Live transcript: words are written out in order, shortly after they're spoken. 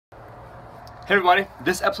Hey everybody,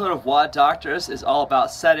 this episode of WOD Doctors is all about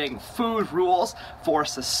setting food rules for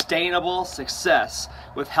sustainable success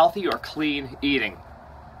with healthy or clean eating.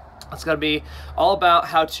 It's going to be all about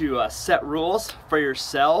how to set rules for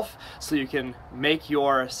yourself so you can make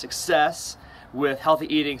your success with healthy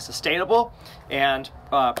eating sustainable and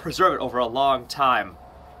preserve it over a long time.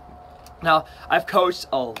 Now, I've coached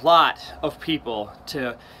a lot of people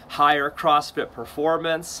to higher CrossFit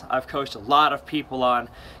performance. I've coached a lot of people on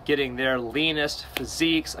getting their leanest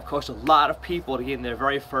physiques. I've coached a lot of people to getting their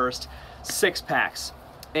very first six-packs.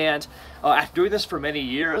 And after doing this for many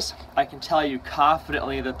years, I can tell you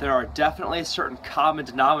confidently that there are definitely certain common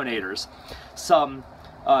denominators, some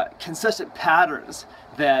consistent patterns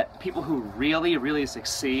that people who really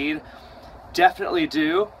succeed definitely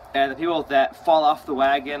do, and the people that fall off the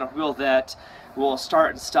wagon, or people that will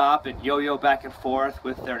start and stop and yo-yo back and forth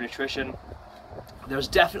with their nutrition, there's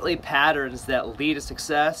definitely patterns that lead to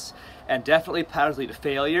success and definitely patterns lead to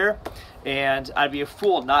failure. And I'd be a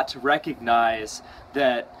fool not to recognize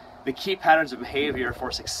that the key patterns of behavior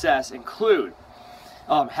for success include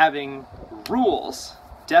having rules,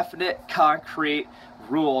 definite, concrete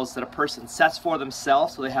rules that a person sets for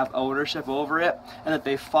themselves so they have ownership over it and that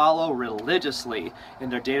they follow religiously in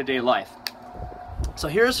their day-to-day life. So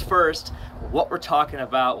here's first what we're talking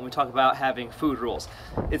about when we talk about having food rules.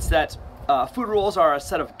 It's that food rules are a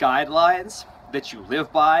set of guidelines that you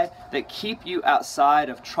live by that keep you outside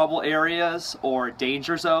of trouble areas or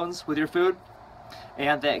danger zones with your food,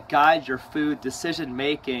 and that guide your food decision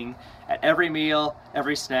making at every meal,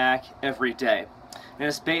 every snack, every day. And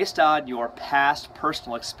it's based on your past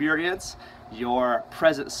personal experience, your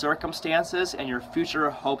present circumstances, and your future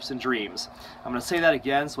hopes and dreams. I'm going to say that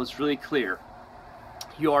again so it's really clear.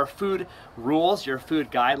 Your food rules, your food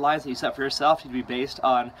guidelines that you set for yourself need to be based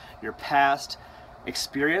on your past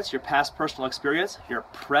experience, your past personal experience, your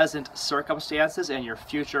present circumstances, and your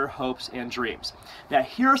future hopes and dreams. Now,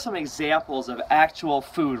 here are some examples of actual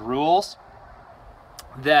food rules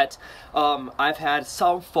that I've had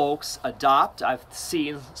some folks adopt. I've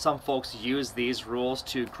seen some folks use these rules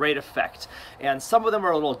to great effect. And some of them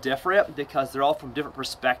are a little different because they're all from different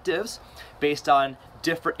perspectives based on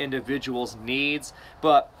different individuals' needs.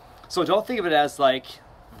 So don't think of it as like,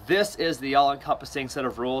 this is the all-encompassing set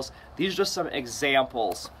of rules. These are just some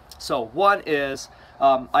examples. So one is,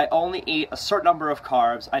 I only eat a certain number of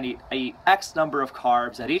carbs. I eat X number of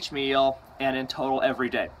carbs at each meal and in total every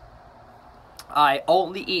day. I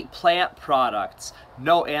only eat plant products,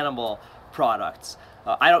 no animal products.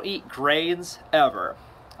 I don't eat grains ever.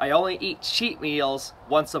 I only eat cheat meals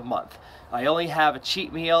once a month. I only have a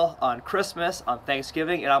cheat meal on Christmas, on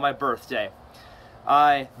Thanksgiving, and on my birthday.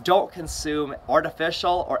 I don't consume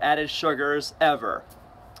artificial or added sugars ever.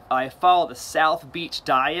 I follow the South Beach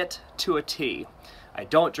diet to a T. I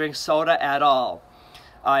don't drink soda at all.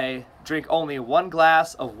 I drink only 1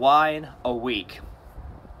 glass of wine a week.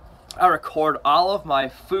 I record all of my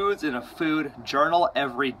foods in a food journal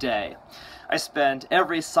every day. I spend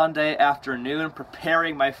every Sunday afternoon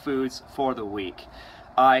preparing my foods for the week.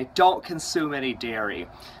 I don't consume any dairy.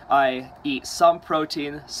 I eat some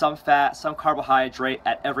protein, some fat, some carbohydrate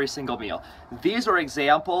at every single meal. These are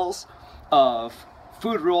examples of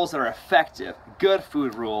food rules that are effective, good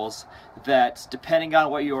food rules that, depending on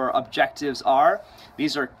what your objectives are,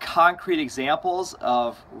 these are concrete examples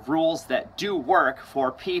of rules that do work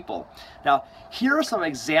for people. Now, here are some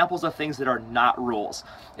examples of things that are not rules.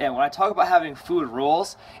 And when I talk about having food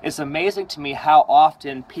rules, it's amazing to me how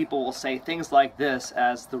often people will say things like this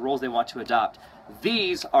as the rules they want to adopt.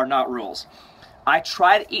 These are not rules. I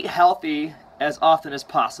try to eat healthy as often as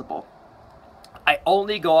possible. I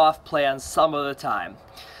only go off plan some of the time.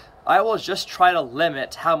 I will just try to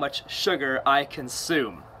limit how much sugar I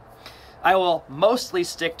consume. I will mostly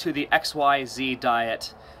stick to the XYZ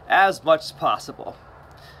diet as much as possible.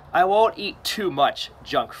 I won't eat too much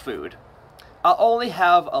junk food. I'll only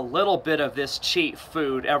have a little bit of this cheap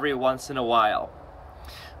food every once in a while.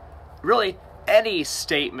 Really, any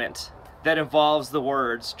statement that involves the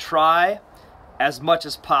words try, as much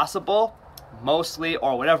as possible, mostly,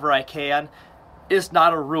 or whatever I can, is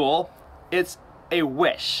not a rule. It's a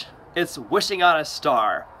wish. It's wishing on a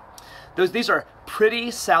star. These are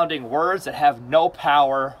pretty sounding words that have no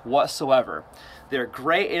power whatsoever. They're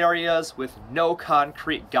gray areas with no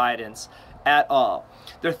concrete guidance at all.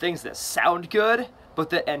 They're things that sound good, but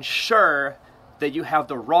that ensure that you have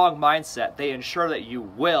the wrong mindset. They ensure that you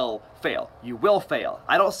will fail. You will fail.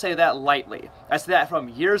 I don't say that lightly. I say that from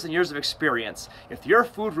years and years of experience. If your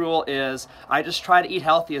food rule is, I just try to eat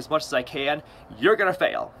healthy as much as I can, you're going to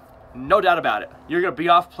fail. No doubt about it. You're going to be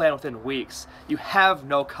off plan within weeks. You have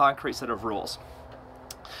no concrete set of rules.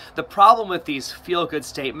 The problem with these feel-good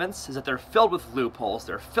statements is that they're filled with loopholes,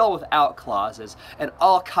 they're filled with out clauses, and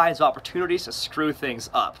all kinds of opportunities to screw things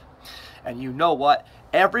up. And you know what?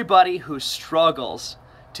 Everybody who struggles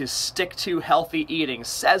to stick to healthy eating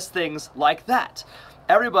says things like that.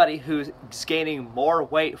 Everybody who's gaining more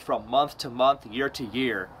weight from month to month, year to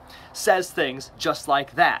year, says things just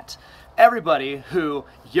like that. Everybody who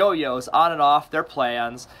yo-yos on and off their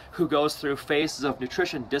plans, who goes through phases of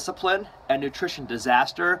nutrition discipline and nutrition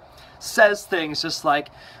disaster, says things just like,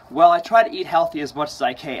 well, I try to eat healthy as much as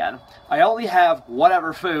I can. I only have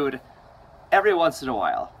whatever food every once in a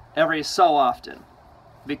while, every so often,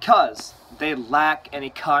 because they lack any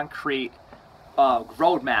concrete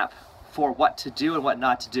roadmap for what to do and what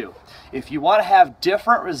not to do. If you want to have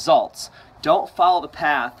different results, don't follow the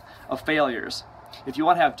path of failures. If you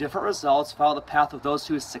want to have different results, follow the path of those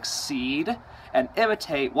who succeed and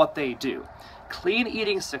imitate what they do. Clean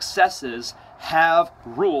eating successes have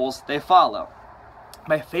rules they follow.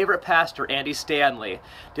 My favorite pastor, Andy Stanley,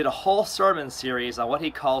 did a whole sermon series on what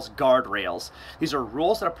he calls guardrails. These are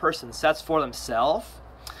rules that a person sets for themselves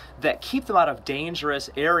that keep them out of dangerous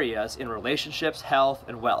areas in relationships, health,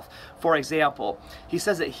 and wealth. For example, he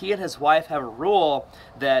says that he and his wife have a rule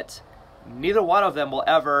that neither one of them will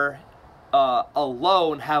ever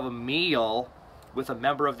alone have a meal with a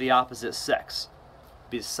member of the opposite sex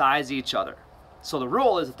besides each other. So the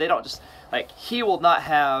rule is that they don't just, like, he will not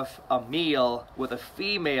have a meal with a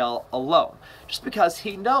female alone, just because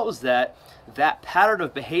he knows that that pattern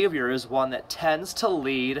of behavior is one that tends to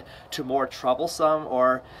lead to more troublesome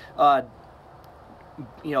or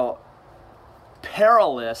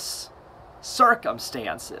perilous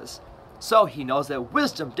circumstances. So he knows that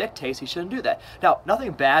wisdom dictates he shouldn't do that. Now,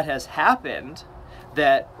 nothing bad has happened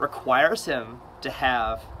that requires him to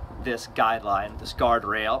have this guideline, this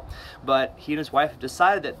guardrail, but he and his wife have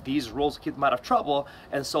decided that these rules keep them out of trouble,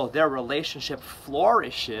 and so their relationship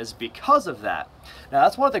flourishes because of that. Now,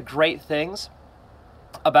 that's one of the great things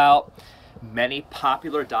about many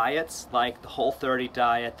popular diets, like the Whole30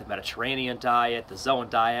 diet, the Mediterranean diet, the Zone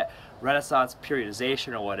diet, Renaissance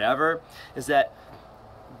periodization, or whatever, is that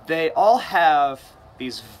they all have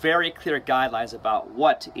these very clear guidelines about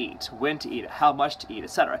what to eat, when to eat it, how much to eat,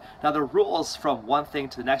 etc. Now, the rules from one thing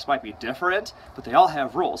to the next might be different, but they all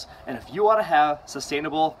have rules. And if you want to have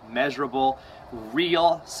sustainable, measurable,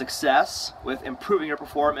 real success with improving your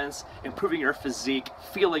performance, improving your physique,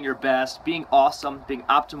 feeling your best, being awesome, being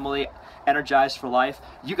optimally energized for life,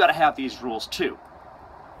 you got to have these rules too.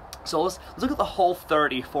 So let's look at the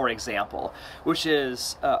Whole30, for example, which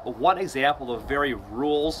is one example of a very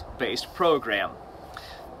rules-based program.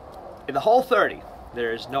 In the Whole30,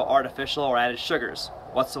 there's no artificial or added sugars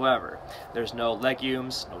whatsoever. There's no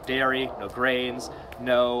legumes, no dairy, no grains,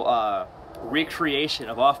 no recreation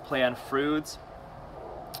of off-plan foods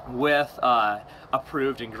with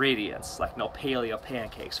approved ingredients, like no paleo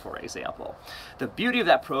pancakes, for example. The beauty of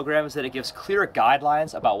that program is that it gives clear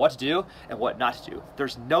guidelines about what to do and what not to do.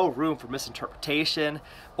 There's no room for misinterpretation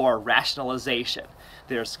or rationalization.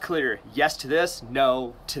 There's clear yes to this,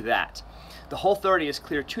 no to that. The Whole30 is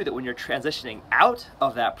clear too that when you're transitioning out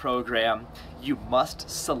of that program, you must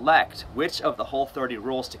select which of the Whole30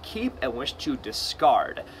 rules to keep and which to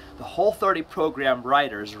discard. The Whole30 program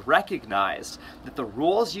writers recognized that the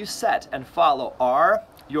rules you set and follow are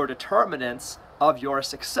your determinants of your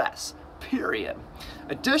success, period.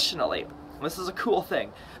 Additionally, this is a cool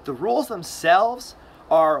thing, the rules themselves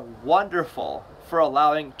are wonderful for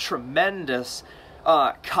allowing tremendous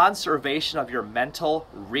conservation of your mental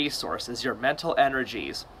resources, your mental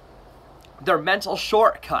energies. They're mental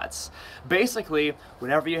shortcuts. Basically,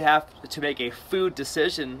 whenever you have to make a food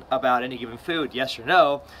decision about any given food, yes or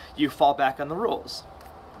no, you fall back on the rules.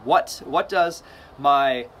 What does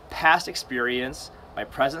my past experience, my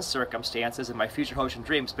present circumstances, and my future hopes and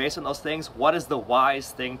dreams, based on those things, what is the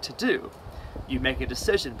wise thing to do? You make a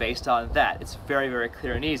decision based on that. It's very, very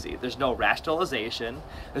clear and easy. There's no rationalization.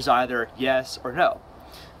 There's either yes or no.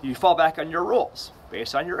 You fall back on your rules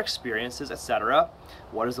based on your experiences, etc.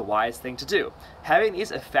 What is the wise thing to do? Having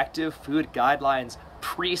these effective food guidelines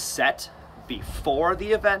preset before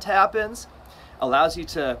the event happens allows you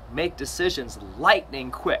to make decisions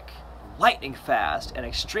lightning quick, lightning fast, and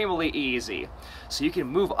extremely easy. So you can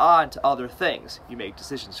move on to other things. You make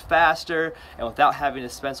decisions faster and without having to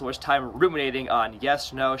spend so much time ruminating on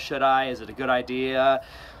yes, no, should I, is it a good idea?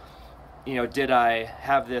 You know, did I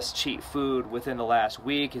have this cheat food within the last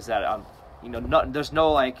week? Is that, there's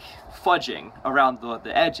no like fudging around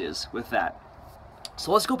the edges with that.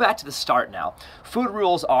 So let's go back to the start now. Food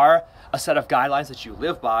rules are a set of guidelines that you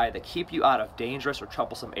live by that keep you out of dangerous or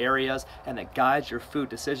troublesome areas and that guide your food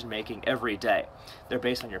decision making every day. They're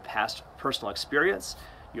based on your past personal experience,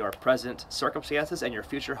 your present circumstances, and your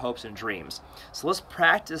future hopes and dreams. So let's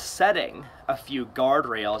practice setting a few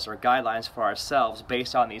guardrails or guidelines for ourselves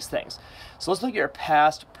based on these things. So let's look at your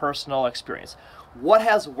past personal experience. What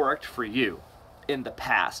has worked for you in the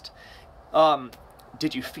past?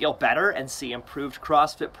 Did you feel better and see improved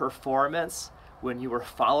CrossFit performance when you were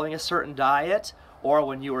following a certain diet, or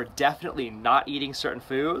when you were definitely not eating certain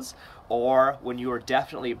foods, or when you were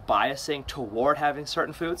definitely biasing toward having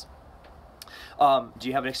certain foods? Do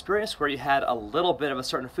you have an experience where you had a little bit of a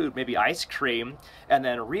certain food, maybe ice cream, and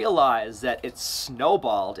then realized that it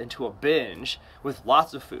snowballed into a binge with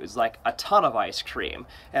lots of foods, like a ton of ice cream,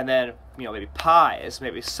 and then, you know, maybe pies,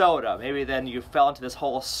 maybe soda, maybe then you fell into this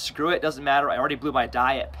whole screw it, doesn't matter, I already blew my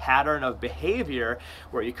diet pattern of behavior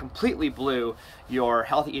where you completely blew your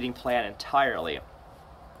healthy eating plan entirely.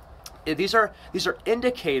 These are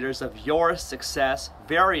indicators of your success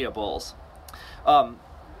variables.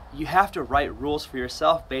 You have to write rules for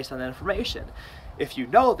yourself based on that information. If you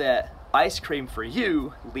know that ice cream for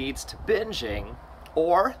you leads to binging,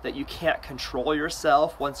 or that you can't control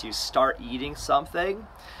yourself once you start eating something,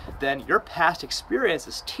 then your past experience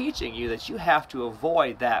is teaching you that you have to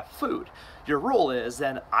avoid that food. Your rule is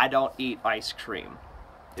then, I don't eat ice cream.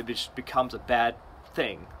 It just becomes a bad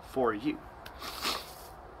thing for you.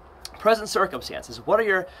 Present circumstances. What are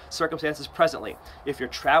your circumstances presently? If you're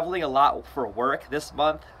traveling a lot for work this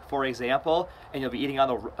month, for example, and you'll be eating on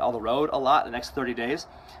the road a lot the next 30 days,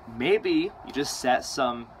 maybe you just set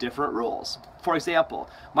some different rules. For example,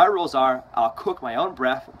 my rules are I'll cook my own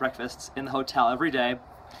breakfasts in the hotel every day.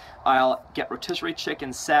 I'll get rotisserie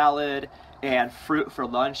chicken salad and fruit for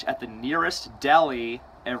lunch at the nearest deli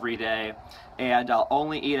every day, and I'll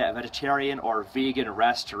only eat at vegetarian or vegan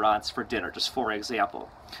restaurants for dinner, just for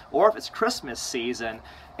example. Or if it's Christmas season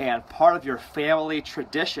and part of your family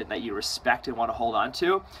tradition that you respect and want to hold on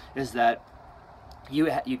to is that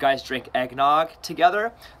you guys drink eggnog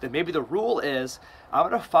together, then maybe the rule is I'm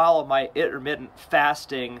going to follow my intermittent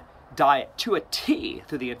fasting diet to a T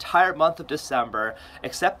through the entire month of December,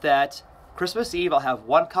 except that Christmas Eve I'll have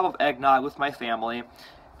 1 cup of eggnog with my family,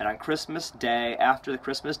 and on Christmas Day, after the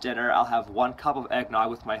Christmas dinner, I'll have 1 cup of eggnog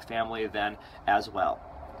with my family then as well.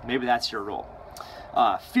 Maybe that's your rule.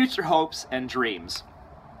 Future hopes and dreams.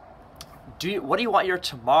 What do you want your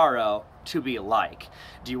tomorrow to be like?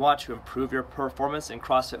 Do you want to improve your performance in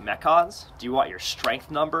CrossFit Metcons? Do you want your strength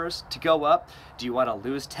numbers to go up? Do you want to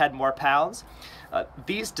lose 10 more pounds?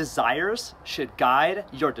 These desires should guide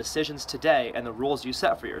your decisions today and the rules you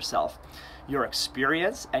set for yourself. Your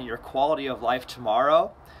experience and your quality of life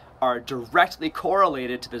tomorrow are directly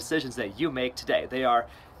correlated to the decisions that you make today. They are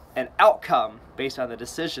an outcome based on the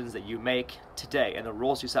decisions that you make today and the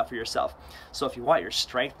rules you set for yourself. So if you want your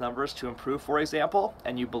strength numbers to improve, for example,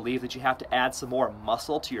 and you believe that you have to add some more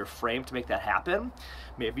muscle to your frame to make that happen,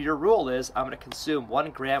 maybe your rule is I'm going to consume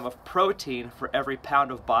 1 gram of protein for every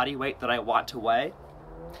pound of body weight that I want to weigh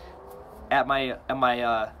at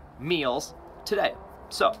my meals today.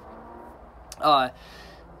 So,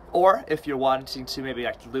 or if you're wanting to maybe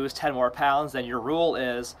lose 10 more pounds, then your rule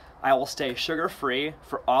is I will stay sugar-free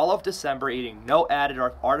for all of December, eating no added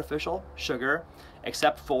or artificial sugar,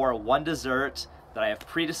 except for 1 dessert that I have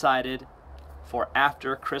pre-decided for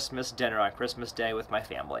after Christmas dinner on Christmas Day with my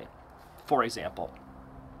family, for example.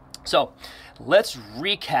 So let's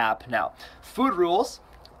recap now. Food rules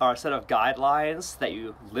are a set of guidelines that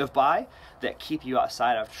you live by that keep you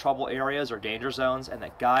outside of trouble areas or danger zones and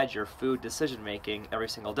that guide your food decision making every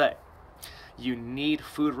single day. You need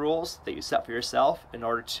food rules that you set for yourself in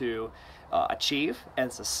order to achieve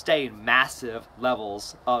and sustain massive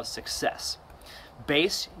levels of success.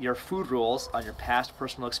 Base your food rules on your past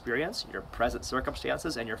personal experience, your present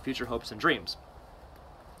circumstances, and your future hopes and dreams.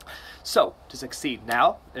 So, to succeed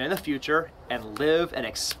now and in the future and live and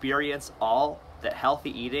experience all that healthy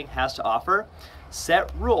eating has to offer,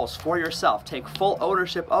 set rules for yourself. Take full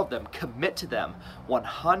ownership of them. Commit to them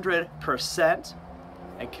 100%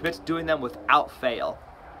 and commit to doing them without fail.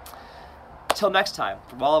 Till next time,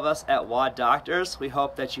 from all of us at WOD Doctors, we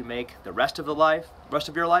hope that you make the rest of your life the best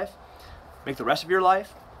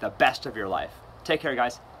of your life. Take care,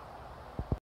 guys.